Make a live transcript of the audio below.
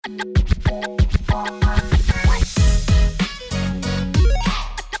Hey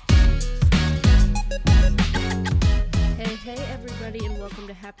everybody, and welcome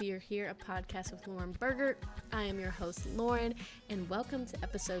to Happy You're Here, a podcast with Lauren Berger. I am your host, Lauren, and welcome to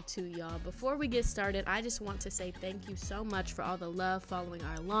episode 2, y'all. Before we get started, I just want to say thank you so much for all the love following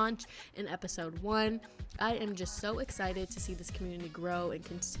our launch in episode 1. I am just so excited to see this community grow and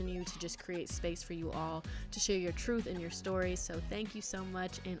continue to just create space for you all to share your truth and your stories. So thank you so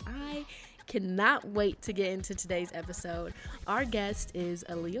much, and I cannot wait to get into today's episode. Our guest is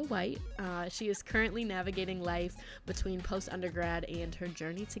Aliyah White. She is currently navigating life between post-undergrad and her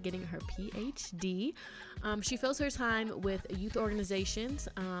journey to getting her Ph.D. She fills her time with youth organizations,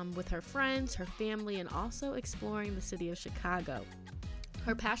 with her friends, her family, and also exploring the city of Chicago.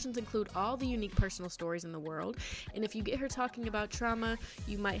 Her passions include all the unique personal stories in the world, and if you get her talking about trauma,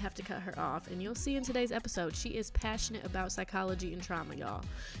 you might have to cut her off, and you'll see in today's episode, she is passionate about psychology and trauma, y'all.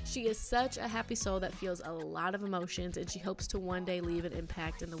 She is such a happy soul that feels a lot of emotions, and she hopes to one day leave an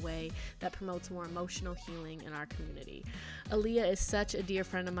impact in the way that promotes more emotional healing in our community. Aliyah is such a dear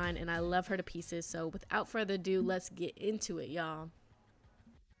friend of mine, and I love her to pieces, so without further ado, let's get into it, y'all.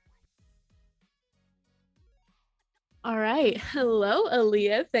 All right. Hello,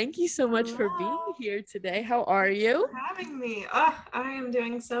 Aliyah. Thank you so much for being here today. How are you? Thanks for having me. Oh, I am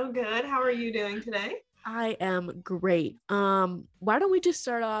doing so good. How are you doing today? I am great. Why don't we just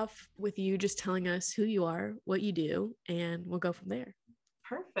start off with you just telling us who you are, what you do, and we'll go from there.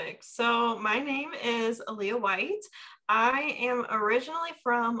 Perfect. So my name is Aliyah White. I am originally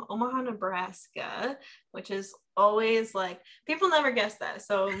from Omaha, Nebraska, which is always like, people never guess that.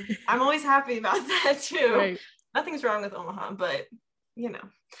 So I'm always happy about that too. Right. Nothing's wrong with Omaha, but you know.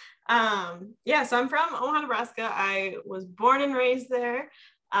 So I'm from Omaha, Nebraska. I was born and raised there.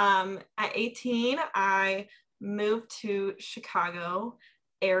 At 18, I moved to Chicago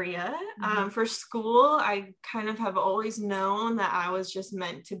area for school. I kind of have always known that I was just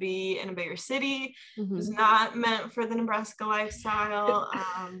meant to be in a bigger city. It was not meant for the Nebraska lifestyle.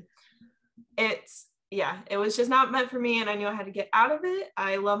 It was just not meant for me, and I knew I had to get out of it.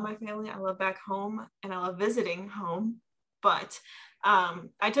 I love my family, I love back home, and I love visiting home, but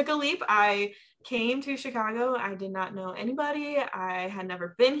I took a leap. I came to Chicago. I did not know anybody. I had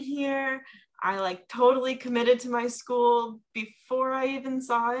never been here. I totally committed to my school before I even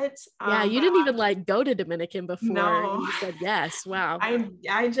saw it. Yeah, you didn't even go to Dominican before. No. You said yes. Wow.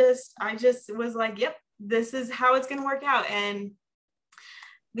 I just was like, yep, this is how it's gonna work out. And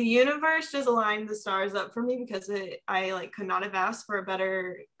the universe just aligned the stars up for me because I could not have asked for a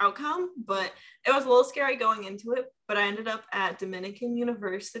better outcome, but it was a little scary going into it. But I ended up at Dominican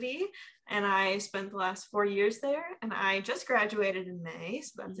University, and I spent the last 4 years there, and I just graduated in May,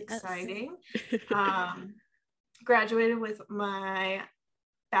 so that's exciting. Graduated with my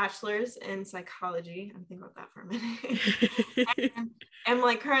bachelor's in psychology. I'm thinking about that for a minute. and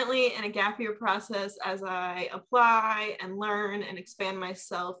I'm currently in a gap year process as I apply and learn and expand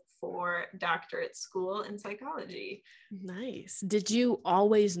myself for doctorate school in psychology. Nice. Did you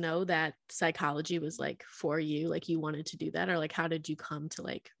always know that psychology was for you, you wanted to do that, or how did you come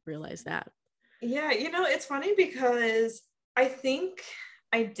to realize that? Yeah, it's funny because I think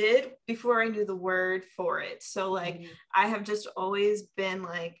I did before I knew the word for it. So I have just always been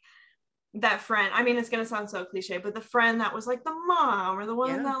that friend. I mean, it's going to sound so cliche, but the friend that was the mom or the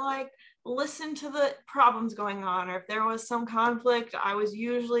one that listened to the problems going on, or if there was some conflict, I was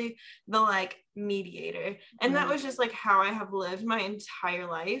usually the mediator. And that was just how I have lived my entire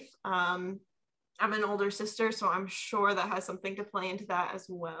life. I'm an older sister, so I'm sure that has something to play into that as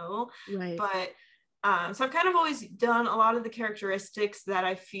well. Right. But so I've kind of always done a lot of the characteristics that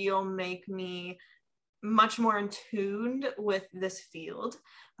I feel make me much more in tune with this field.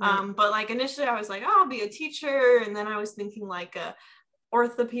 Right. But initially I was I'll be a teacher. And then I was thinking a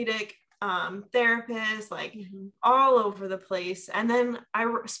orthopedic therapist, all over the place. And then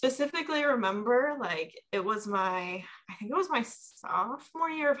I specifically remember I think it was my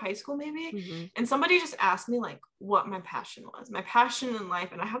sophomore year of high school maybe. And somebody just asked me what my passion in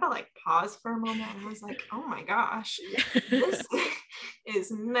life. And I had to pause for a moment, and I was oh my gosh, this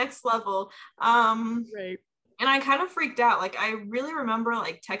is next level. Right. And I kind of freaked out. I really remember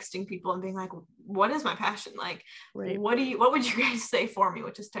texting people and being what is my passion? Right. What would you guys say for me?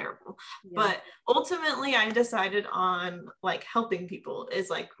 Which is terrible. Yeah. But ultimately I decided on helping people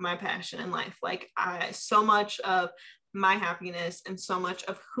is my passion in life. So much of my happiness and so much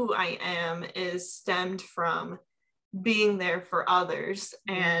of who I am is stemmed from being there for others.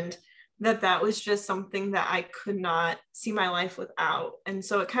 And that was just something that I could not see my life without. And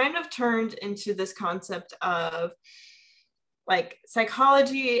so it kind of turned into this concept of like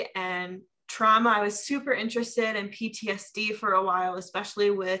psychology and trauma. I was super interested in PTSD for a while,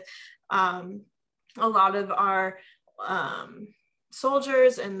 especially with a lot of our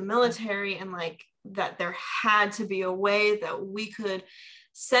soldiers in the military, and like that there had to be a way that we could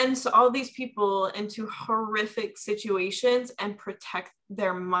send all these people into horrific situations and protect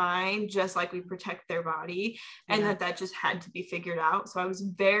their mind just like we protect their body, and that just had to be figured out. So I was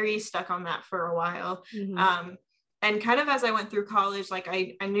very stuck on that for a while. And kind of as I went through college, like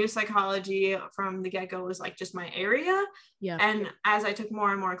I knew psychology from the get-go was like just my area. And as I took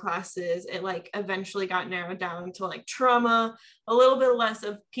more and more classes, it like eventually got narrowed down to like trauma, a little bit less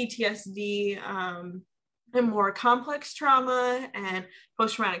of PTSD, and more complex trauma and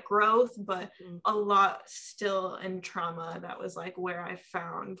post-traumatic growth, but a lot still in trauma. That was like where I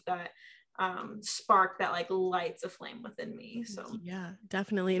found that spark that like lights a flame within me. So yeah,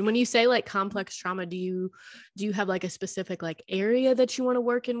 definitely. And when you say like complex trauma, do you have like a specific like area that you want to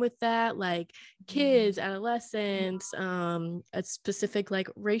work in with that, like kids, adolescents, a specific like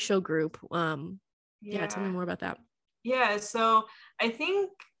racial group? Tell me more about that. So I think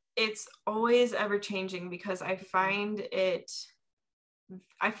it's always ever changing, because I find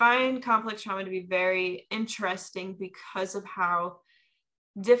complex trauma to be very interesting because of how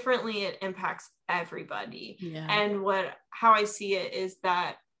differently it impacts everybody. And how I see it is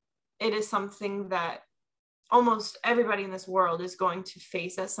that it is something that almost everybody in this world is going to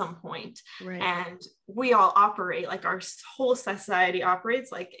face at some point. And we all operate like our whole society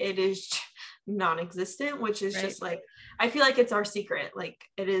operates like it is non-existent, which is just like, I feel like it's our secret. Like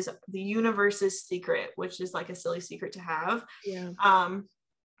it is the universe's secret, which is like a silly secret to have.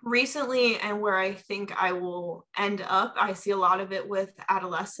 Recently, and where I think I will end up, I see a lot of it with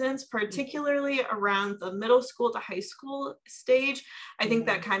adolescents, particularly around the middle school to high school stage. I think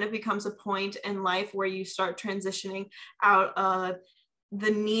that kind of becomes a point in life where you start transitioning out of the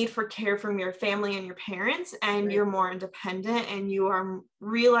need for care from your family and your parents, and you're more independent, and you are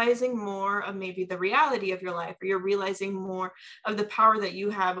realizing more of maybe the reality of your life, or you're realizing more of the power that you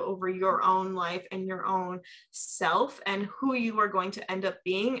have over your own life and your own self and who you are going to end up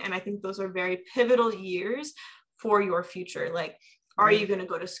being. And I think those are very pivotal years for your future. Like, are you going to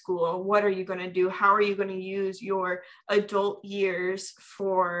go to school? What are you going to do? How are you going to use your adult years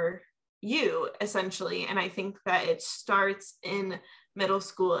for you, essentially? And I think that it starts in middle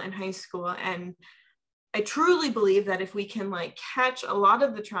school and high school. And I truly believe that if we can like catch a lot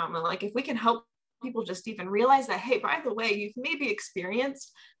of the trauma, like if we can help people just even realize that, hey, by the way, you've maybe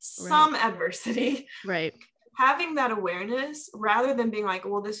experienced some adversity, having that awareness rather than being like,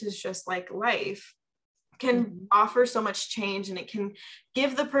 well, this is just like life, can offer so much change. And it can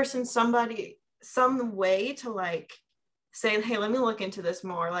give the person some way to like say, hey, let me look into this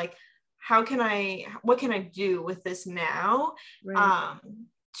more. Like, what can I do with this now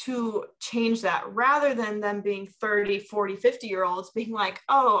to change that, rather than them being 30, 40, 50-year-olds being like,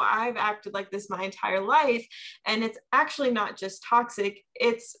 oh, I've acted like this my entire life. And it's actually not just toxic.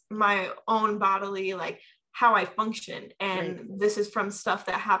 It's my own bodily, like how I function. And this is from stuff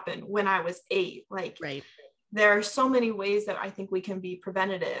that happened when I was 8. Like there are so many ways that I think we can be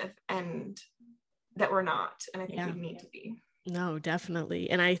preventative and that we're not. And I think we need to be. No,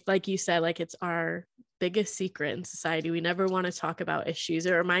 definitely. And I, like you said, like it's our biggest secret in society. We never want to talk about issues.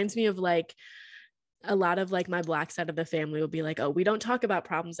 It reminds me of like a lot of like my Black side of the family will be like, oh, we don't talk about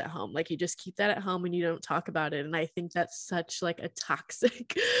problems at home. Like you just keep that at home and you don't talk about it. And I think that's such like a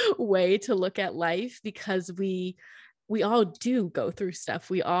toxic way to look at life, because we all do go through stuff.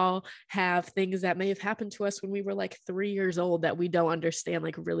 We all have things that may have happened to us when we were like 3 years old that we don't understand,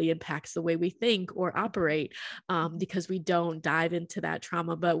 like really impacts the way we think or operate, because we don't dive into that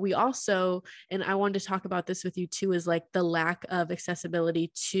trauma. But we also, and I wanted to talk about this with you too, is like the lack of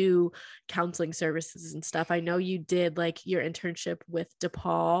accessibility to counseling services and stuff. I know you did like your internship with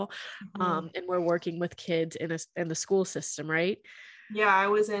DePaul, and we're working with kids in the school system, right? Yeah, I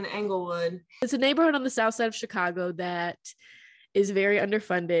was in Englewood. It's a neighborhood on the south side of Chicago that is very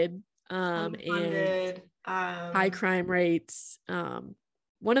underfunded, and high crime rates.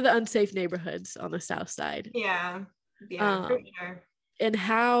 One of the unsafe neighborhoods on the south side. Yeah, for sure. And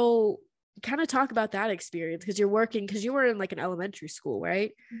how, kind of talk about that experience, because you were in like an elementary school,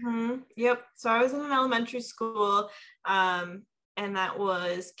 right? Yep. So I was in an elementary school, and that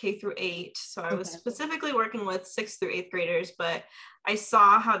was K through 8. So I was specifically working with 6th through 8th graders, but I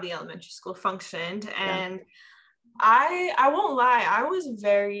saw how the elementary school functioned, and I won't lie, I was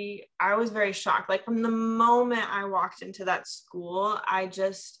very shocked. Like from the moment I walked into that school,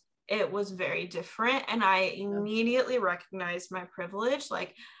 it was very different, and I immediately recognized my privilege.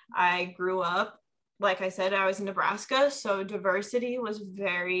 Like I grew up like I said, I was in Nebraska, so diversity was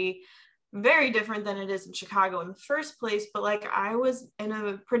very, very different than it is in Chicago in the first place. But like, I was in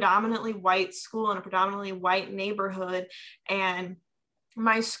a predominantly white school in a predominantly white neighborhood, and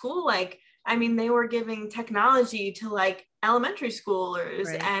my school, like, I mean, they were giving technology to like elementary schoolers,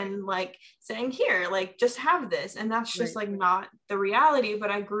 Right. and like saying, here, like, just have this. And that's just Right. like not the reality.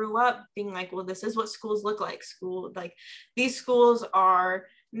 But I grew up being like, well, this is what schools look like. School, like, these schools are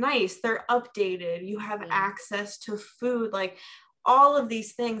nice, they're updated, you have access to food, like all of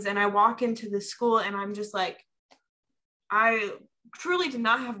these things. And I walk into the school and I'm just like, I truly did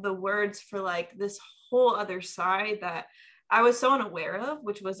not have the words for like this whole other side that I was so unaware of,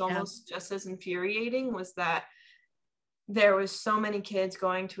 which was almost just as infuriating, was that there was so many kids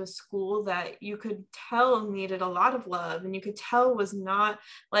going to a school that you could tell needed a lot of love, and you could tell was not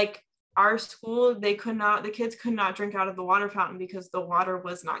like our school. The kids could not drink out of the water fountain because the water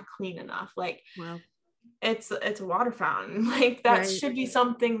was not clean enough. Like, wow. It's a water fountain. Like, that should be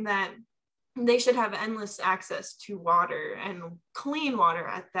something that they should have endless access to water, and clean water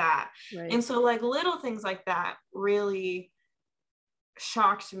at that. Right. And so like little things like that really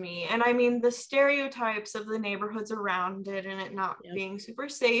shocked me. And I mean, the stereotypes of the neighborhoods around it and it not being super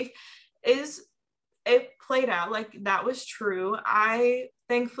safe, it played out. Like, that was true. I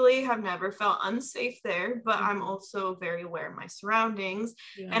thankfully have never felt unsafe there, but I'm also very aware of my surroundings.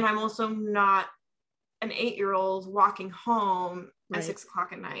 And I'm also not an 8-year-old walking home at 6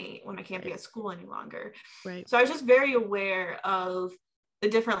 o'clock at night when I can't be at school any longer. So I was just very aware of the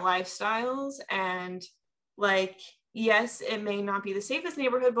different lifestyles, and like, yes, it may not be the safest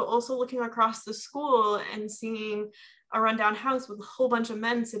neighborhood, but also looking across the school and seeing a rundown house with a whole bunch of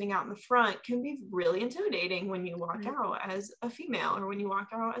men sitting out in the front can be really intimidating when you walk out as a female, or when you walk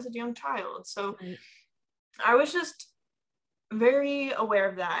out as a young child. So I was just very aware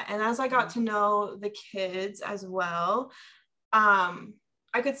of that. And as I got to know the kids as well,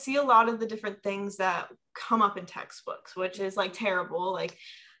 I could see a lot of the different things that come up in textbooks, which is like terrible. Like,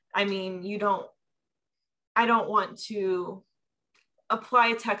 I mean, I don't want to apply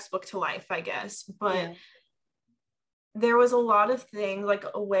a textbook to life, I guess, but there was a lot of things, like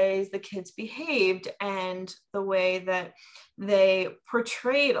ways the kids behaved and the way that they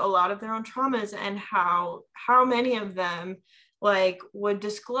portrayed a lot of their own traumas, and how many of them like would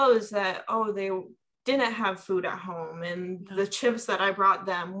disclose that, oh, they didn't have food at home, and the chips that I brought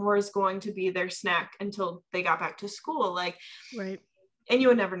them was going to be their snack until they got back to school. Like, and you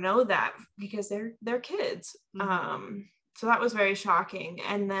would never know that because they're kids. So that was very shocking.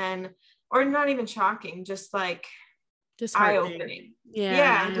 And then, or not even shocking, just like eye-opening.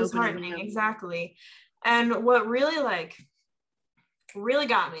 Disheartening. Exactly. And what really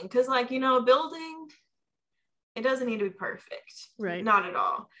got me, because like, you know, a building, it doesn't need to be perfect, not at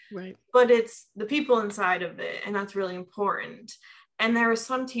all, but it's the people inside of it, and that's really important. And there were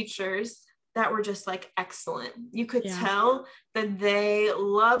some teachers that were just like excellent. You could tell that they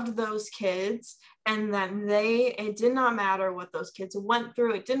loved those kids, and that it did not matter what those kids went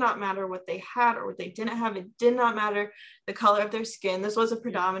through. It did not matter what they had or what they didn't have. It did not matter the color of their skin. This was a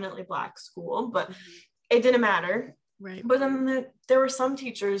predominantly Black school, but it didn't matter. But then there were some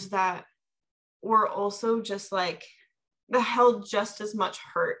teachers that were also just like, that held just as much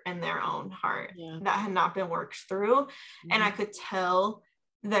hurt in their own heart that had not been worked through. And I could tell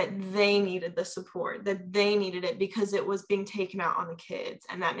that they needed the support, that they needed it, because it was being taken out on the kids.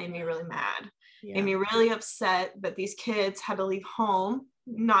 And that made me really mad. Made me really upset that these kids had to leave home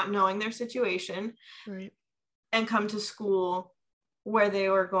not knowing their situation and come to school where they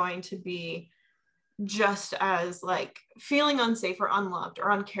were going to be just as like feeling unsafe or unloved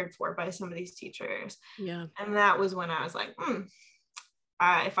or uncared for by some of these teachers. And that was when I was like,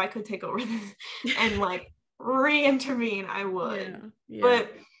 if I could take over this and like re-intervene, I would.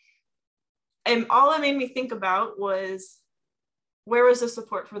 But and all it made me think about was, where was the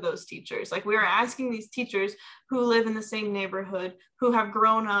support for those teachers? Like, we were asking these teachers who live in the same neighborhood, who have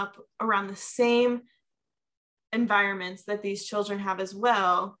grown up around the same environments that these children have as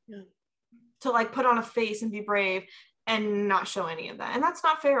well, to like put on a face and be brave and not show any of that. And that's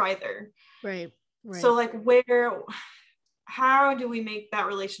not fair either. So like, how do we make that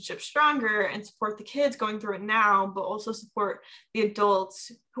relationship stronger and support the kids going through it now, but also support the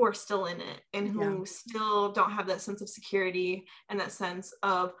adults who are still in it and who still don't have that sense of security and that sense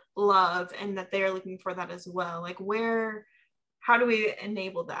of love, and that they're looking for that as well? Like, how do we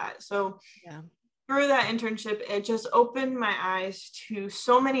enable that? So through that internship, it just opened my eyes to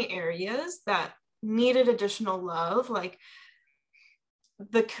so many areas that needed additional love, like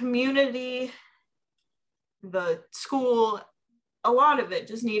the community, the school, a lot of it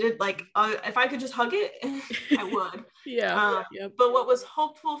just needed like if I could just hug it, I would. Yep. But what was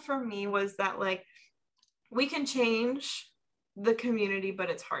hopeful for me was that like we can change the community, but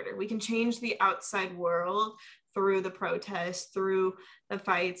it's harder. We can change the outside world through the protests, through the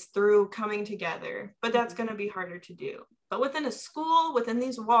fights, through coming together, but that's going to be harder to do. But within a school, within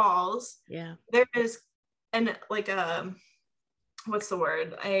these walls, there is an like a what's the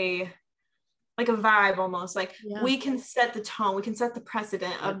word, a like a vibe almost, like we can set the tone, we can set the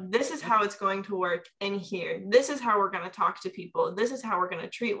precedent of this is how it's going to work in here, this is how we're going to talk to people, this is how we're going to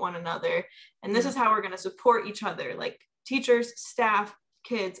treat one another, and this is how we're going to support each other, like teachers, staff,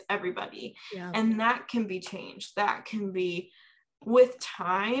 kids, everybody. And that can be changed, that can be with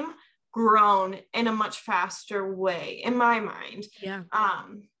time grown in a much faster way in my mind.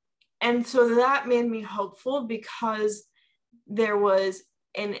 And so that made me hopeful, because there was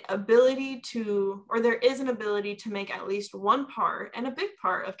an ability to, or there is an ability to make at least one part, and a big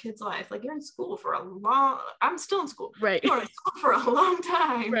part of kids' life. Like you're in school for I'm still in school. Right. You're in school for a long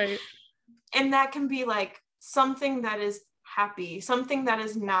time. Right. And that can be like something that is happy, something that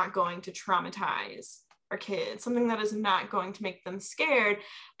is not going to traumatize our kids, something that is not going to make them scared,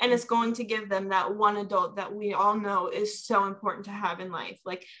 and it's going to give them that one adult that we all know is so important to have in life.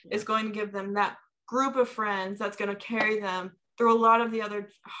 Like it's going to give them that group of friends that's going to carry them through a lot of the other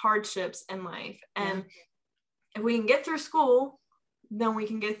hardships in life. And if we can get through school, then we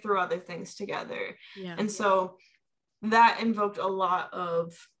can get through other things together. And so that invoked a lot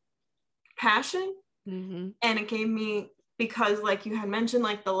of passion. And it gave me, because like you had mentioned,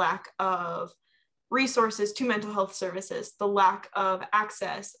 like the lack of resources to mental health services, the lack of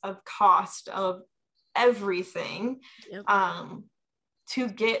access, of cost, of everything, to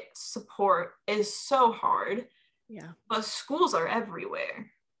get support is so hard. But schools are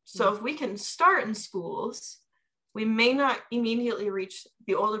everywhere. So if we can start in schools, we may not immediately reach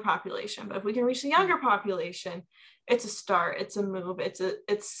the older population, but if we can reach the younger population, it's a start, it's a move,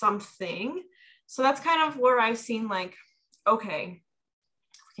 it's something. So that's kind of where I've seen like, okay,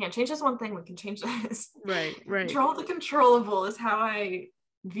 we can't change this one thing, we can change this. Right. Control the controllable is how I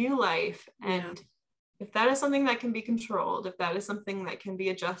view life. And if that is something that can be controlled, if that is something that can be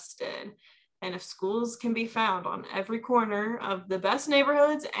adjusted, and if schools can be found on every corner of the best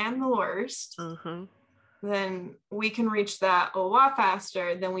neighborhoods and the worst, then we can reach that a lot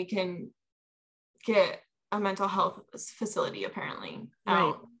faster than we can get a mental health facility apparently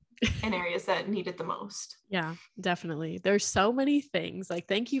out in areas that need it the most. Yeah, definitely. There's so many things. Like,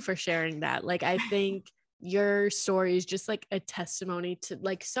 thank you for sharing that. Like, I think your story is just like a testimony to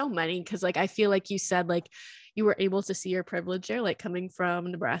like so many, because like I feel like you said like you were able to see your privilege there, like coming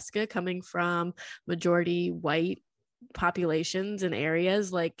from Nebraska, coming from majority white populations and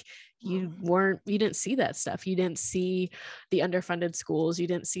areas, like you didn't see that stuff. You didn't see the underfunded schools, you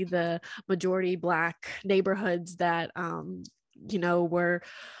didn't see the majority Black neighborhoods that were,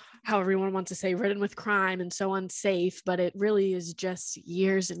 how everyone wants to say, ridden with crime and so unsafe, but it really is just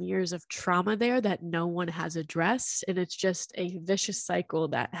years and years of trauma there that no one has addressed. And it's just a vicious cycle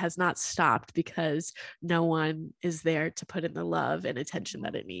that has not stopped because no one is there to put in the love and attention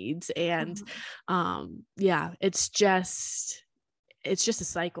that it needs. And it's just a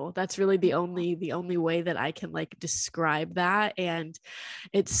cycle. That's really the only way that I can like describe that. And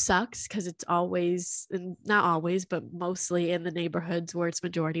it sucks because it's always, and not always, but mostly in the neighborhoods where it's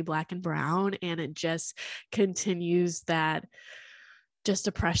majority Black and brown. And it just continues that just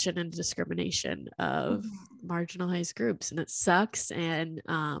oppression and discrimination of marginalized groups. And it sucks. And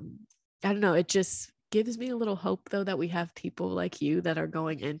I don't know, it just gives me a little hope though, that we have people like you that are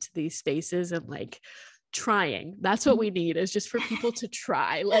going into these spaces and like trying. That's what we need, is just for people to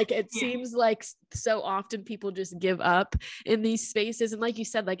try. Like it seems like so often people just give up in these spaces, and like you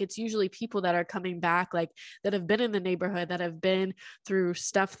said, like it's usually people that are coming back, like that have been in the neighborhood, that have been through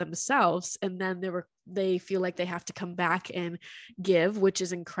stuff themselves, and then they feel like they have to come back and give, which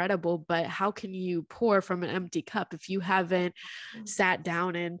is incredible. But how can you pour from an empty cup if you haven't sat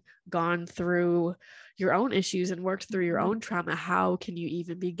down and gone through your own issues and worked through your own trauma? How can you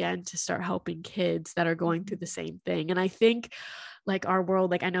even begin to start helping kids that are going through the same thing? And I think like our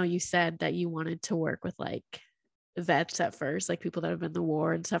world, like I know you said that you wanted to work with like vets at first, like people that have been in the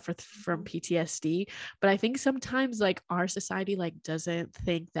war and suffer from PTSD. But I think sometimes like our society like doesn't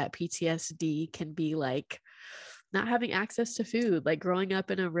think that PTSD can be like not having access to food, like growing up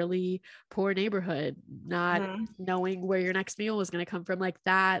in a really poor neighborhood, not knowing where your next meal was going to come from, like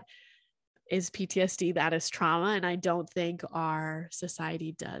that is PTSD, that is trauma. And I don't think our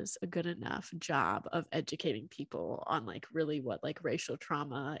society does a good enough job of educating people on like really what like racial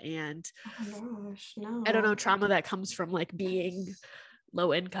trauma and Oh my gosh, I don't know, no. trauma that comes from like being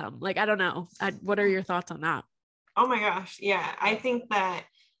low income. Like, I don't know. What are your thoughts on that? Oh my gosh. Yeah. I think that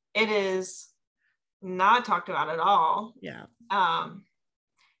it is not talked about at all. Yeah.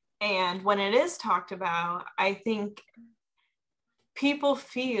 And when it is talked about, I think people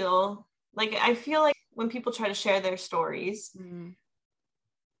feel like, I feel like when people try to share their stories,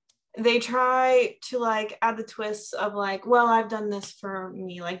 they try to like add the twists of like, well, I've done this for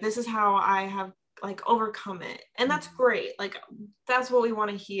me. Like, this is how I have like overcome it. And that's great. Like, that's what we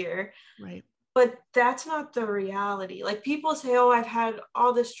want to hear. Right. But that's not the reality. Like, people say, oh, I've had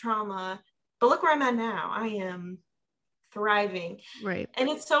all this trauma, but look where I'm at now. I am thriving. Right. And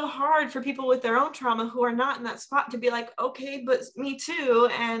it's so hard for people with their own trauma who are not in that spot to be like, okay, but me too.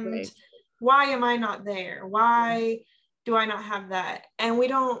 And Right. why am I not there? Why do I not have that? And we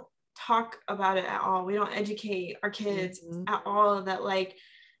don't talk about it at all. We don't educate our kids at all that like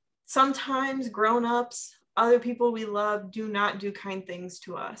sometimes grown-ups, other people we love do not do kind things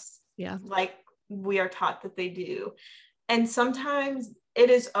to us. Yeah. Like we are taught that they do. And sometimes it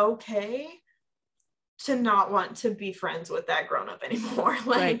is okay to not want to be friends with that grown-up anymore.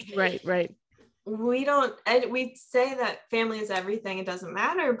 Like, right. We say that family is everything, it doesn't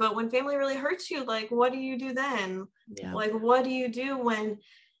matter, but when family really hurts you, like, what do you do then? Yeah. Like, what do you do when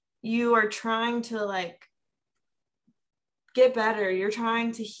you are trying to like get better, you're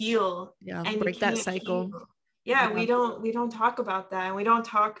trying to heal, and Break you that can't cycle. heal? We don't talk about that, and we don't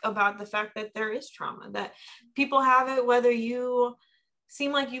talk about the fact that there is trauma, that people have it, whether you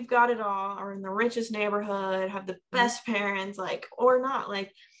seem like you've got it all, or in the richest neighborhood, have the best parents, like, or not.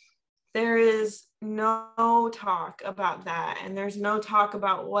 Like, there is no talk about that, and there's no talk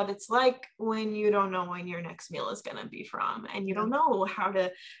about what it's like when you don't know when your next meal is going to be from, and you don't know how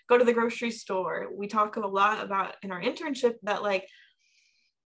to go to the grocery store. We talk a lot about in our internship that like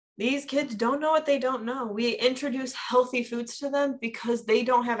these kids don't know what they don't know. We introduce healthy foods to them because they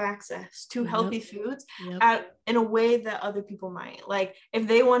don't have access to healthy foods in a way that other people might. Like, if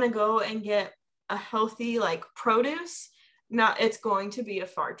they want to go and get a healthy like produce, now it's going to be a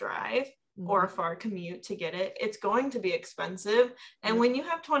far drive or a far commute to get it. It's going to be expensive. And when you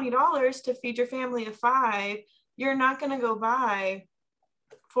have $20 to feed your family of 5, you're not going to go buy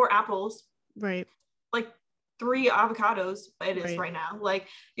 4 apples. Right. Like 3 avocados, it is right now. Like,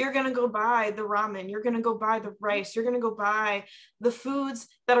 you're going to go buy the ramen, you're going to go buy the rice, you're going to go buy the foods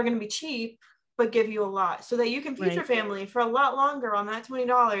that are going to be cheap, but give you a lot so that you can feed your family for a lot longer on that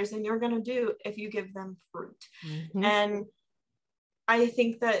 $20 than you're going to do if you give them fruit. And I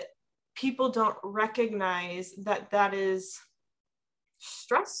think that people don't recognize that that is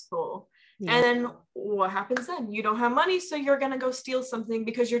stressful. And then what happens then? You don't have money, so you're going to go steal something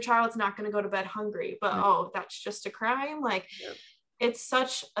because your child's not going to go to bed hungry. But oh, that's just a crime. Like, it's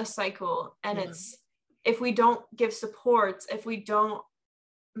such a cycle. And it's, if we don't give supports, if we don't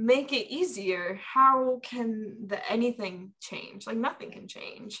make it easier, how can anything change? Like, nothing can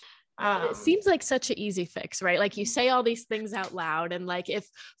change. It seems like such an easy fix, right? Like, you say all these things out loud, and like, if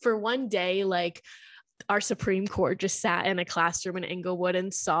for one day, like, our Supreme Court just sat in a classroom in Inglewood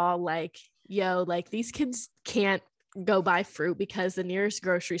and saw like, yo, like, these kids can't go buy fruit because the nearest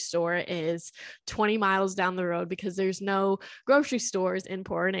grocery store is 20 miles down the road because there's no grocery stores in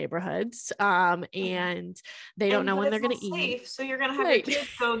poorer neighborhoods. And they don't know when they're going to eat. So you're going to have your kids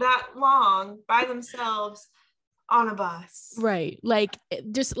go that long by themselves on a bus. Right. Like,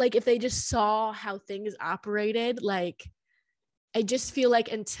 just like, if they just saw how things operated, like, I just feel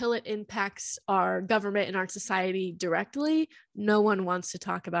like until it impacts our government and our society directly, no one wants to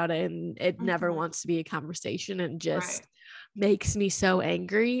talk about it, and it never wants to be a conversation, and just makes me so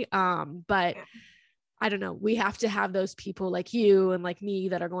angry. But I don't know, we have to have those people like you and like me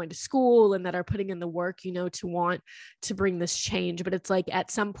that are going to school and that are putting in the work, you know, to want to bring this change. But it's like,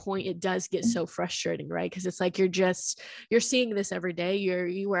 at some point it does get so frustrating, right? Because it's like, you're seeing this every day.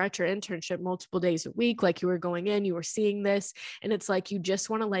 You were at your internship multiple days a week, like, you were going in, you were seeing this, and it's like, you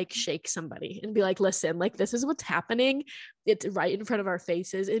just want to like shake somebody and be like, listen, like, this is what's happening. It's right in front of our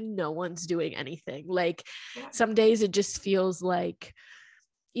faces and no one's doing anything. Like, some days it just feels like,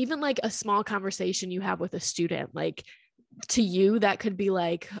 even like a small conversation you have with a student, like, to you that could be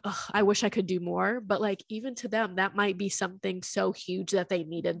like, oh, I wish I could do more, but like, even to them that might be something so huge that they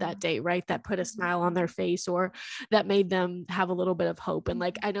needed that day, right? That put a smile on their face, or that made them have a little bit of hope. And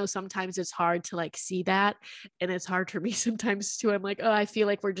like, I know sometimes it's hard to like see that, and it's hard for me sometimes too. I'm like, oh, I feel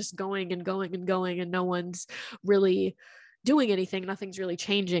like we're just going and going and going, and no one's really doing anything, nothing's really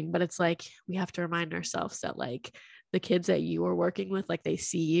changing. But it's like we have to remind ourselves that like the kids that you are working with, like they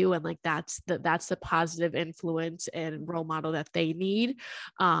see you, and like that's the positive influence and role model that they need.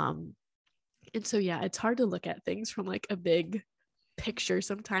 And so yeah, it's hard to look at things from like a big picture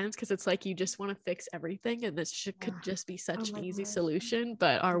sometimes, because it's like you just want to fix everything, and could just be such an easy solution,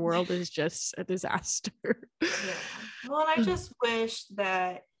 but our world is just a disaster. Yeah. Well, and I just wish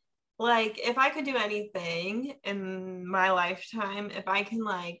that, like, if I could do anything in my lifetime, if I can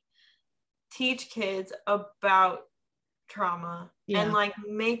like teach kids about trauma and like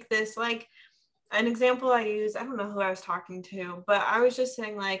make this like an example I use, I don't know who I was talking to, but I was just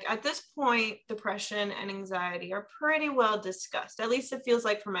saying, like, at this point, depression and anxiety are pretty well discussed. At least it feels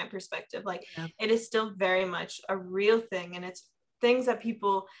like from my perspective. Like, it is still very much a real thing, and it's things that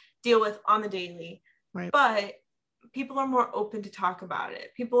people deal with on the daily. Right. But people are more open to talk about it.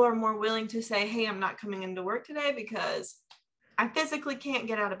 People are more willing to say, hey, I'm not coming into work today because I physically can't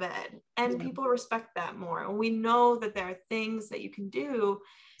get out of bed. And people respect that more. And we know that there are things that you can do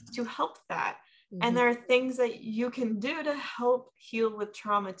to help that. And there are things that you can do to help heal with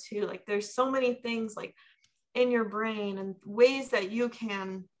trauma too. Like, there's so many things like in your brain and ways that you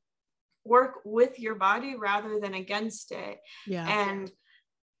can work with your body rather than against it. And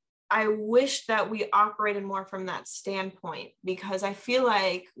I wish that we operated more from that standpoint, because I feel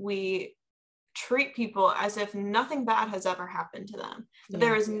like we treat people as if nothing bad has ever happened to them.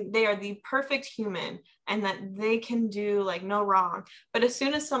 They are the perfect human, and that they can do like no wrong. But as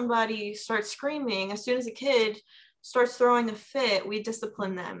soon as somebody starts screaming, as soon as a kid starts throwing a fit, we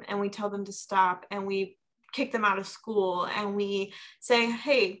discipline them and we tell them to stop, and we kick them out of school, and we say,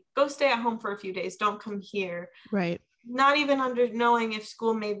 hey, go stay at home for a few days, don't come here. Right. Not even knowing if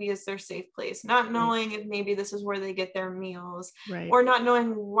school maybe is their safe place, not knowing if maybe this is where they get their meals, or not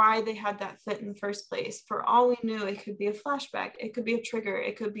knowing why they had that fit in the first place. For all we knew, it could be a flashback, it could be a trigger,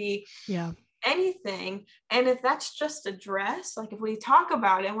 it could be anything. And if that's just addressed, like if we talk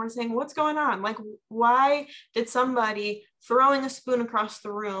about it and we're saying, what's going on? Like, why did somebody throwing a spoon across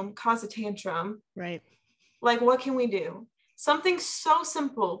the room cause a tantrum? Right. Like, what can we do? Something so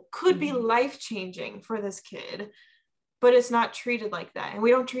simple could be life-changing for this kid, but it's not treated like that. And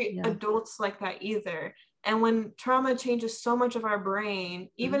we don't treat adults like that either. And when trauma changes so much of our brain,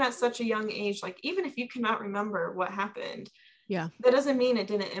 even at such a young age, like even if you cannot remember what happened, that doesn't mean it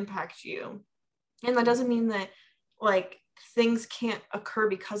didn't impact you. And that doesn't mean that like things can't occur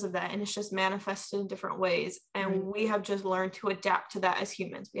because of that. And it's just manifested in different ways. And we have just learned to adapt to that as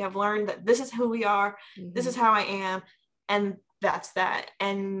humans. We have learned that this is who we are. This is how I am. And that's that.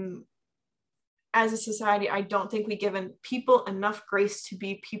 And as a society, I don't think we given people enough grace to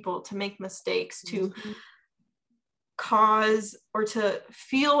be people, to make mistakes, to cause or to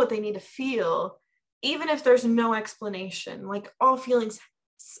feel what they need to feel, even if there's no explanation. Like, all feelings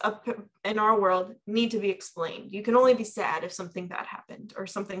up in our world need to be explained. You can only be sad if something bad happened or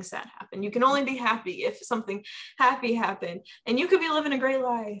something sad happened. You can only be happy if something happy happened. And you could be living a great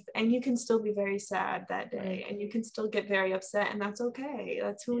life and you can still be very sad that day, and you can still get very upset, and that's okay.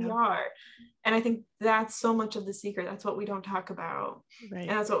 That's who we are. And I think that's so much of the secret. That's what we don't talk about. And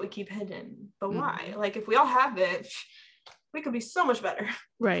that's what we keep hidden. But why? Like, if we all have it, we could be so much better.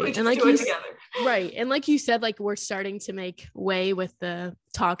 Right. And like you said, like we're starting to make way with the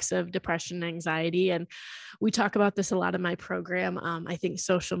talks of depression and anxiety. And we talk about this a lot in my program. I think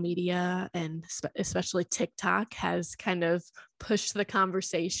social media and especially TikTok has kind of pushed the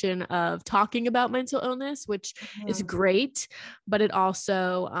conversation of talking about mental illness, which is great, but it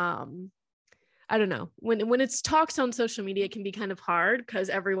also, I don't know, when it's talks on social media, it can be kind of hard because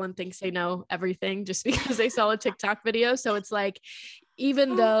everyone thinks they know everything just because they saw a TikTok video. So it's like,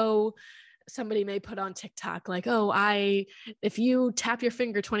 even though somebody may put on TikTok, like, oh, if you tap your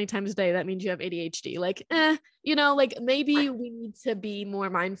finger 20 times a day, that means you have ADHD. Like, like maybe we need to be more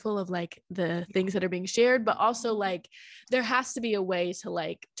mindful of like the things that are being shared, but also like there has to be a way to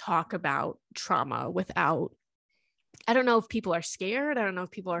like talk about trauma without, I don't know if people are scared. I don't know if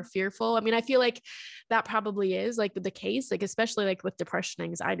people are fearful. I mean, I feel like that probably is like the case, like, especially like with depression,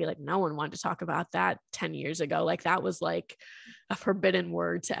 anxiety, like no one wanted to talk about that 10 years ago. Like that was like a forbidden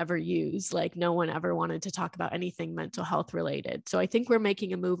word to ever use. Like no one ever wanted to talk about anything mental health related. So I think we're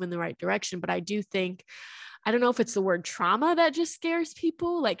making a move in the right direction, but I do think, I don't know if it's the word trauma that just scares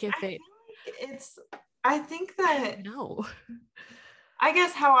people. Like if I think that, no, I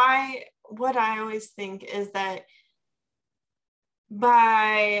guess what I always think is that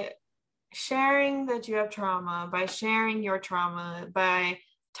by sharing that you have trauma, by sharing your trauma, by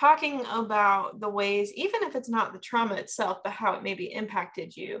talking about the ways, even if it's not the trauma itself, but how it maybe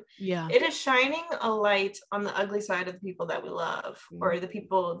impacted you. Yeah. It is shining a light on the ugly side of the people that we love, or the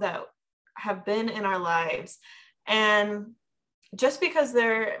people that have been in our lives. And just because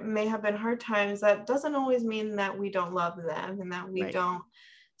there may have been hard times, that doesn't always mean that we don't love them and that we don't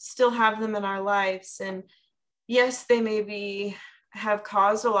still have them in our lives. And yes, they maybe have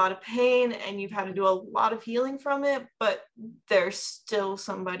caused a lot of pain and you've had to do a lot of healing from it, but they're still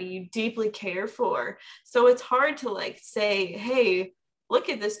somebody you deeply care for. So it's hard to like say, hey, look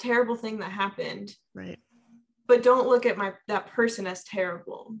at this terrible thing that happened. Right. But don't look at that person as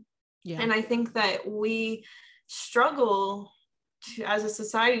terrible. Yeah. And I think that we struggle as a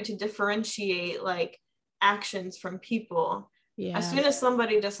society to differentiate like actions from people. Yeah. As soon as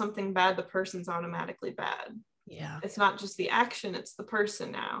somebody does something bad, the person's automatically bad. Yeah. It's not just the action, it's the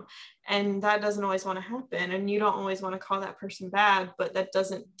person now. And that doesn't always want to happen. And you don't always want to call that person bad, but that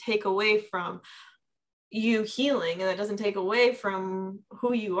doesn't take away from you healing, and that doesn't take away from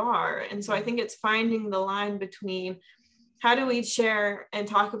who you are. And so I think it's finding the line between how do we share and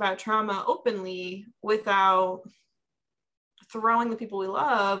talk about trauma openly without throwing the people we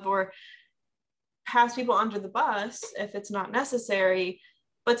love or pass people under the bus if it's not necessary,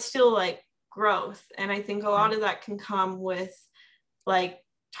 but still like growth. And I think a lot of that can come with like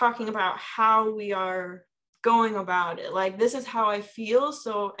talking about how we are going about it. Like, this is how I feel,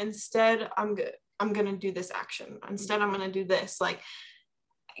 so instead I'm gonna do this action. Instead, I'm gonna do this. Like,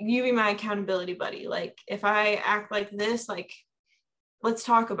 you be my accountability buddy. Like, if I act like this, like, let's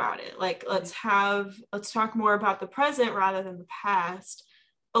talk about it. Like, let's talk more about the present rather than the past,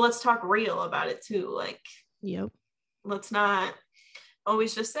 but let's talk real about it too. Like, let's not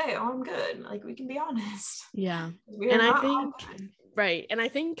always just say, oh, I'm good. Like, we can be honest. Yeah. And I think right. And I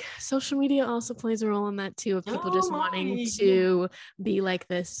think social media also plays a role in that too, of people just wanting to be like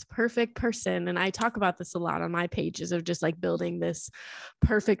this perfect person. And I talk about this a lot on my pages of just like building this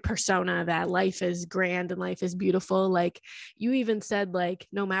perfect persona that life is grand and life is beautiful. Like, you even said, like,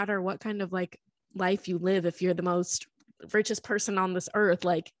 no matter what kind of like life you live, if you're the most richest person on this earth,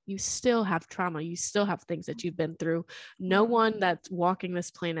 like, you still have trauma, you still have things that you've been through. No one that's walking this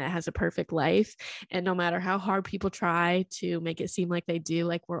planet has a perfect life, and no matter how hard people try to make it seem like they do,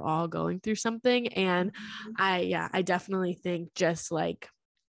 like, we're all going through something. And I definitely think just like,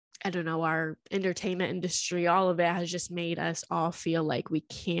 I don't know, our entertainment industry, all of it has just made us all feel like we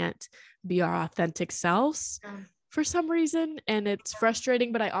can't be our authentic selves for some reason. And it's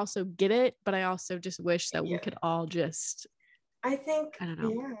frustrating, but I also get it. But I also just wish that we could all just, I don't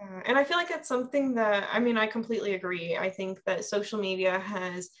know. Yeah. And I feel like it's something that, I mean, I completely agree. I think that social media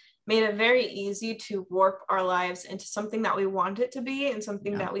has made it very easy to warp our lives into something that we want it to be and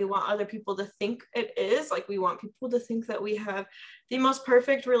something that we want other people to think it is. Like, we want people to think that we have the most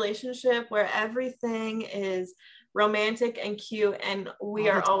perfect relationship where everything is romantic and cute and we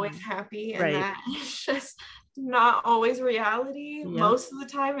are always happy. And that is just not always reality most of the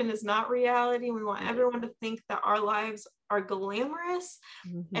time, and it's not reality. We want everyone to think that our lives are glamorous.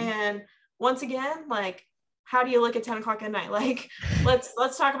 And once again, like, how do you look at 10 o'clock at night? Like, let's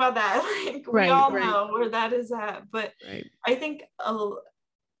talk about that. Like, we all know where that is at. But I think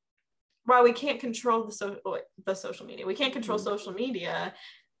while we can't control the social media, we can't control social media,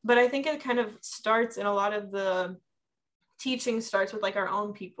 but I think it kind of starts in a lot of the teaching starts with like our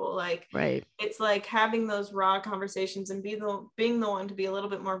own people. Like, it's like having those raw conversations and being the one to be a little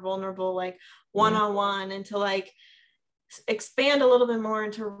bit more vulnerable, like one-on-one, and to like expand a little bit more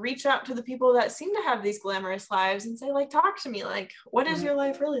and to reach out to the people that seem to have these glamorous lives and say, like, talk to me, like, what is your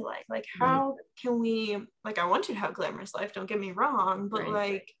life really like how can we, like, I want you to have a glamorous life, don't get me wrong, but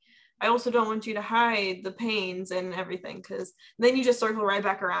like, I also don't want you to hide the pains and everything, because then you just circle right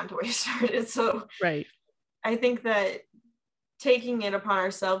back around to where you started. So I think that taking it upon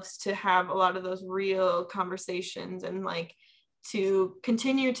ourselves to have a lot of those real conversations and like to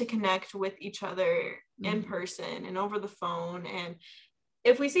continue to connect with each other in person and over the phone. And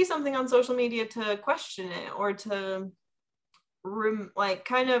if we see something on social media, to question it or to like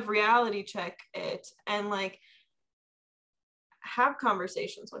kind of reality check it and like have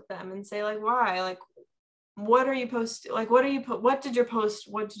conversations with them and say, like, why, like, what are you posting, like, what did your post,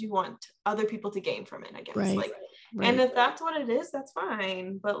 what did you want other people to gain from it, I guess. And if that's what it is, that's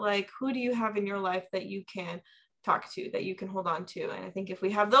fine, but like, who do you have in your life that you can talk to, that you can hold on to? And I think if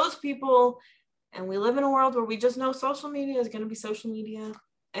we have those people, and we live in a world where we just know social media is going to be social media,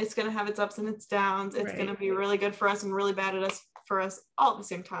 it's going to have its ups and its downs, it's going to be really good for us and really bad for us all at the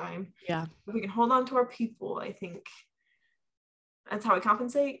same time. If we can hold on to our people, I think that's how I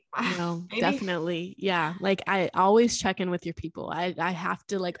compensate. No, Maybe. definitely. Yeah. Like I always check in with your people. I have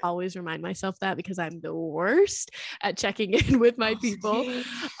to like always remind myself that because I'm the worst at checking in with my people.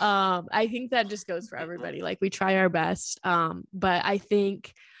 I think that just goes for everybody. Like we try our best. But I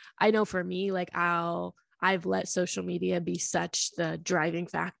think I know for me, like I've let social media be such the driving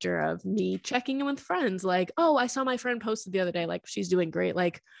factor of me checking in with friends. Like, oh, I saw my friend posted the other day, like she's doing great.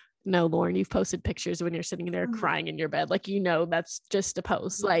 Like, no, Lauren, you've posted pictures when you're sitting there crying in your bed. Like, that's just a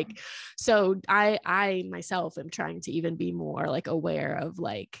post. Like, so I myself am trying to even be more like aware of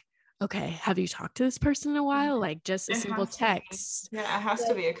like, okay, have you talked to this person in a while? Like just a simple text. Yeah, it has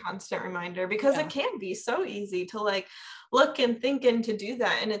to be a constant reminder because it can be so easy to like look and think and to do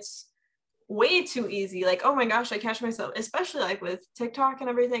that. And it's way too easy. Like, oh my gosh, I catch myself, especially like with TikTok and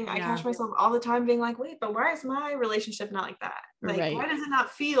everything, I catch myself all the time being like, wait, but why is my relationship not like that? Like, why does it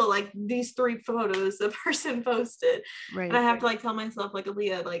not feel like these 3 photos the person posted? And I have to like tell myself, like,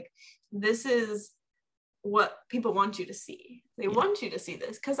 Aliyah, like, this is what people want you to see. They want you to see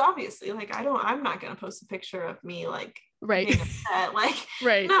this because obviously, like, I'm not gonna post a picture of me like being upset, like,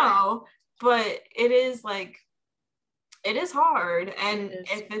 no. But it is like, it is hard, and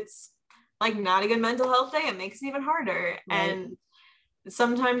if it's like not a good mental health day, it makes it even harder. And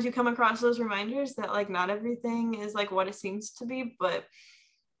sometimes you come across those reminders that like not everything is like what it seems to be. But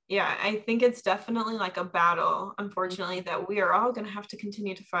yeah, I think it's definitely like a battle, unfortunately, that we are all going to have to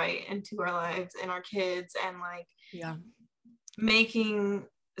continue to fight into our lives and our kids, and like making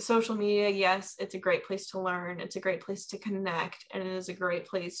social media, yes, it's a great place to learn, it's a great place to connect, and it is a great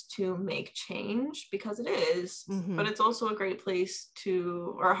place to make change because it is, but it's also a great place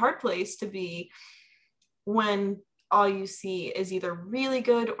to, or a hard place to be when all you see is either really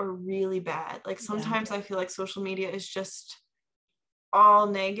good or really bad. Like sometimes I feel like social media is just all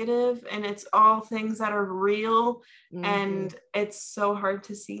negative and it's all things that are real, and it's so hard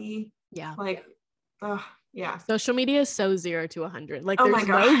to see. Like social media is so 0 to 100. Like there's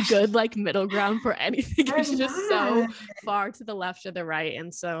no good like middle ground for anything. It's just so far to the left or the right.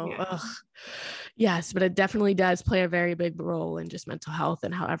 And so yes, but it definitely does play a very big role in just mental health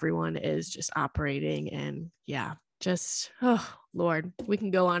and how everyone is just operating. And just Lord, we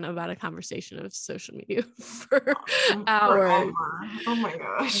can go on about a conversation of social media for hours. Oh my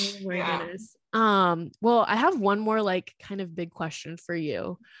gosh. Oh my goodness. Well, I have one more like kind of big question for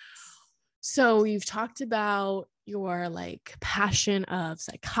you. So you've talked about your like passion of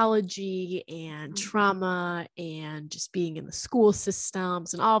psychology and trauma and just being in the school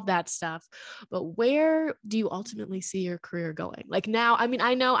systems and all of that stuff. But where do you ultimately see your career going? Like now, I mean,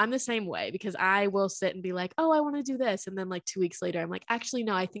 I know I'm the same way because I will sit and be like, oh, I want to do this. And then like 2 weeks later, I'm like, actually,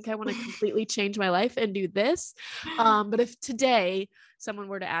 no, I think I want to completely change my life and do this. But if today someone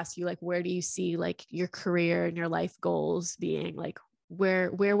were to ask you, like, where do you see like your career and your life goals being, like,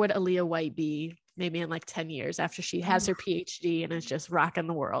 where would Aliyah White be maybe in like 10 years after she has her PhD and is just rocking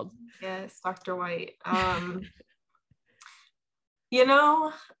the world? Yes, Dr. White. You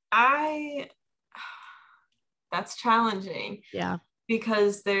know, that's challenging. Yeah.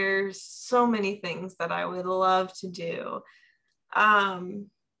 Because there's so many things that I would love to do. I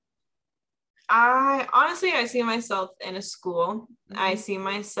see myself in a school. I see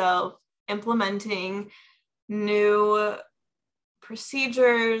myself implementing new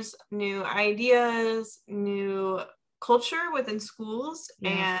procedures, new ideas, new culture within schools.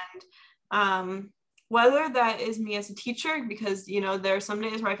 And whether that is me as a teacher, because there are some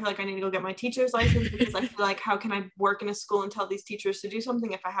days where I feel like I need to go get my teacher's license because I feel like, how can I work in a school and tell these teachers to do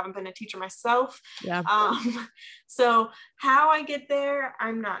something if I haven't been a teacher myself? So how I get there,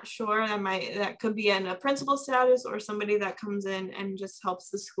 I'm not sure. That could be in a principal status or somebody that comes in and just helps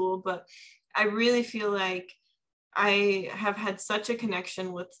the school. But I really feel like I have had such a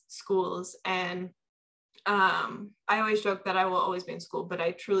connection with schools, and I always joke that I will always be in school, but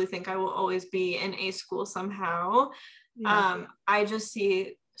I truly think I will always be in a school somehow. I just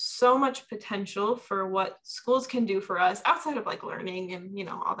see so much potential for what schools can do for us outside of like learning and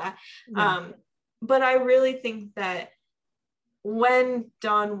all that. But I really think that when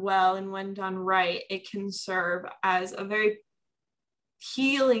done well and when done right, it can serve as a very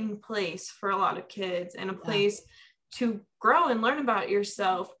healing place for a lot of kids, and a place to grow and learn about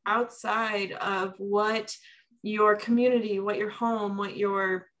yourself outside of what your community, what your home, what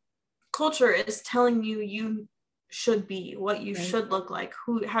your culture is telling you should be, what you should look like,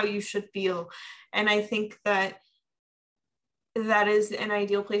 how you should feel. And I think that that is an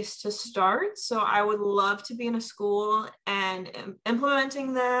ideal place to start. So I would love to be in a school and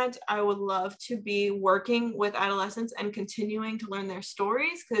implementing that. I would love to be working with adolescents and continuing to learn their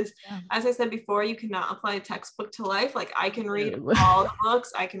stories, because as I said before, you cannot apply a textbook to life. Like, I can read all the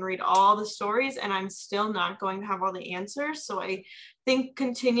books, I can read all the stories, and I'm still not going to have all the answers. So I think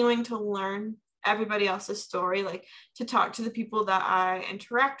continuing to learn everybody else's story, like to talk to the people that I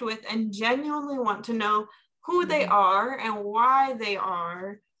interact with and genuinely want to know who they are and why they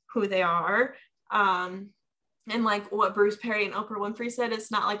are who they are. And like what Bruce Perry and Oprah Winfrey said,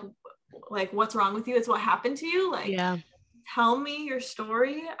 it's not like what's wrong with you, it's what happened to you. Like, tell me your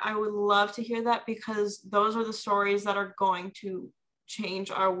story. I would love to hear that, because those are the stories that are going to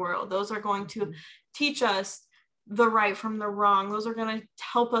change our world. Those are going to teach us the right from the wrong. Those are going to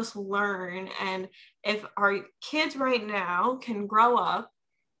help us learn. And if our kids right now can grow up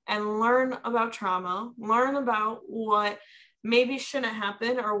and learn about trauma, learn about what maybe shouldn't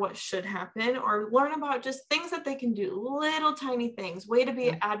happen or what should happen, or learn about just things that they can do, little tiny things, way to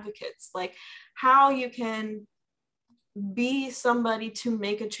be advocates, like how you can be somebody to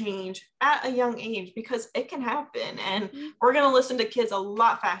make a change at a young age, because it can happen. And we're going to listen to kids a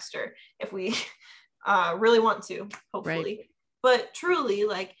lot faster if we really want to, hopefully. Right. But truly,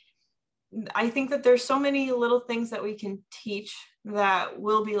 like, I think that there's so many little things that we can teach that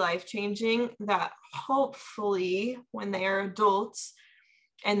will be life-changing, that hopefully when they are adults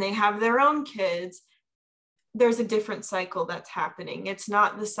and they have their own kids, there's a different cycle that's happening. It's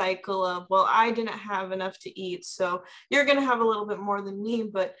not the cycle of, well, I didn't have enough to eat, so you're going to have a little bit more than me,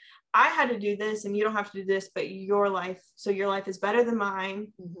 but I had to do this and you don't have to do this, but your life is better than mine,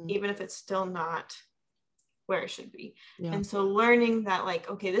 even if it's still not where it should be. And so learning that, like,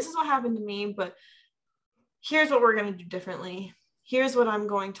 okay, this is what happened to me, but here's what we're going to do differently. Here's what I'm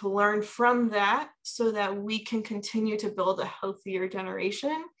going to learn from that, so that we can continue to build a healthier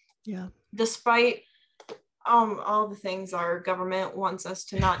generation. Despite all the things our government wants us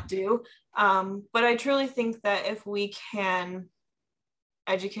to not do. But I truly think that if we can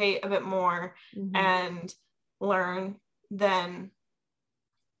educate a bit more and learn, then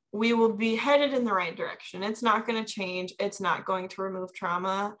we will be headed in the right direction. It's not going to change. It's not going to remove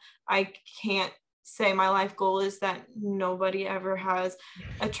trauma. I can't say my life goal is that nobody ever has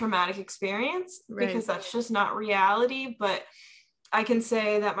a traumatic experience, because that's just not reality. But I can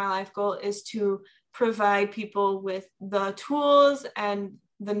say that my life goal is to provide people with the tools and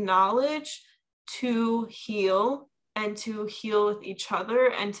the knowledge to heal, and to heal with each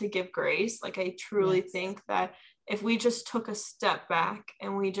other, and to give grace. Like, I truly think that if we just took a step back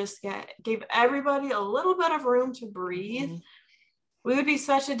and we just gave everybody a little bit of room to breathe, we would be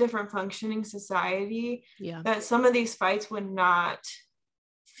such a different functioning society, that some of these fights would not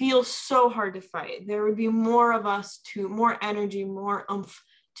feel so hard to fight. There would be more of us, to more energy, more oomph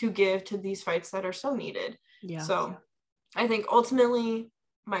to give to these fights that are so needed. So I think ultimately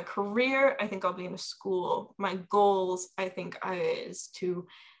my career, I think I'll be in a school. My goals, I think, is to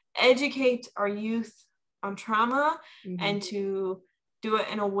educate our youth on trauma, and to do it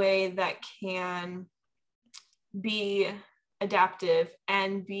in a way that can be adaptive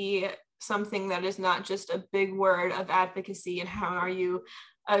and be something that is not just a big word of advocacy and how are you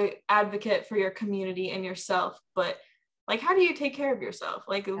an advocate for your community and yourself, but like, how do you take care of yourself?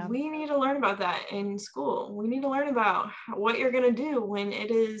 Like, we need to learn about that in school. We need to learn about what you're going to do when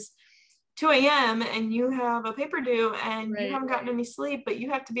it is 2 a.m. and you have a paper due and you haven't gotten any sleep, but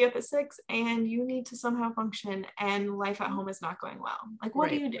you have to be up at 6 and you need to somehow function, and life at home is not going well. Like, what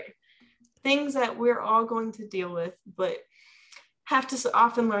do you do? Things that we're all going to deal with, but have to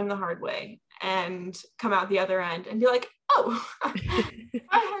often learn the hard way and come out the other end and be like, oh, I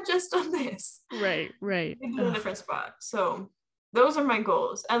had just done this. Right. In a different spot. So those are my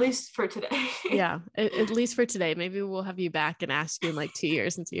goals, at least for today. At least for today. Maybe we'll have you back and ask you in like 2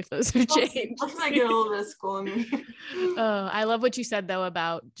 years and see if those have changed. Once I get a little bit of school in me. I love what you said, though,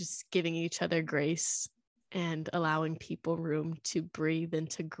 about just giving each other grace and allowing people room to breathe and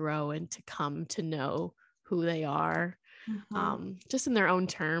to grow and to come to know who they are. Just in their own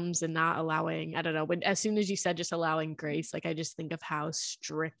terms, and not allowing, I don't know, as soon as you said just allowing grace, like, I just think of how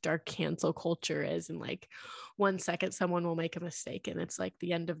strict our cancel culture is, and like 1 second someone will make a mistake and it's like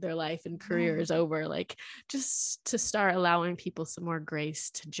the end of their life and career is over. Like, just to start allowing people some more grace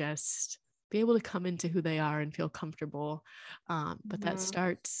to just be able to come into who they are and feel comfortable. But that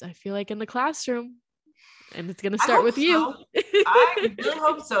starts, I feel like, in the classroom. And it's going to start with you. I really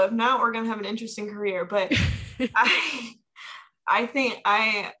hope so. If not, we're going to have an interesting career. But I think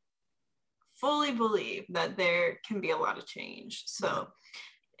I fully believe that there can be a lot of change. So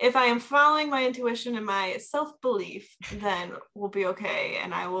if I am following my intuition and my self-belief, then we'll be okay.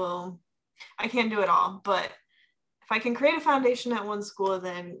 And I can't do it all, but if I can create a foundation at one school,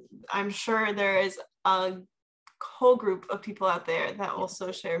 then I'm sure there is a whole group of people out there that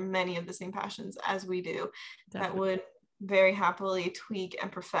also share many of the same passions as we do. Definitely. That would very happily tweak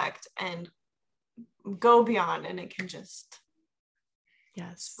and perfect and go beyond, and it can just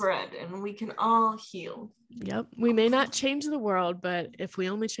spread and we can all heal. Yep. We may not change the world, but if we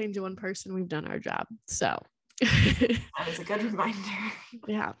only change one person, we've done our job. So that is a good reminder.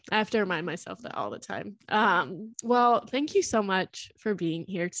 Yeah, I have to remind myself that all the time. Well, thank you so much for being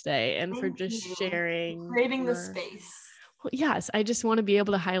here today and for just sharing, creating the space. Well, yes, I just want to be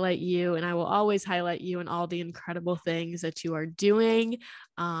able to highlight you, and I will always highlight you and all the incredible things that you are doing.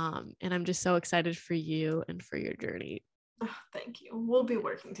 And I'm just so excited for you and for your journey. Oh, thank you. We'll be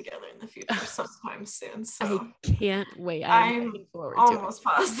working together in the future sometime soon. So I can't wait. I'm looking forward to almost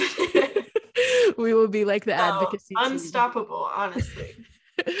positive. We will be like the advocacy unstoppable, honestly.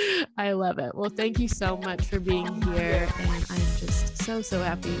 I love it. Well, thank you so much for being here. And I'm just so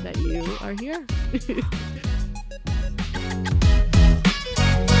happy that you are here.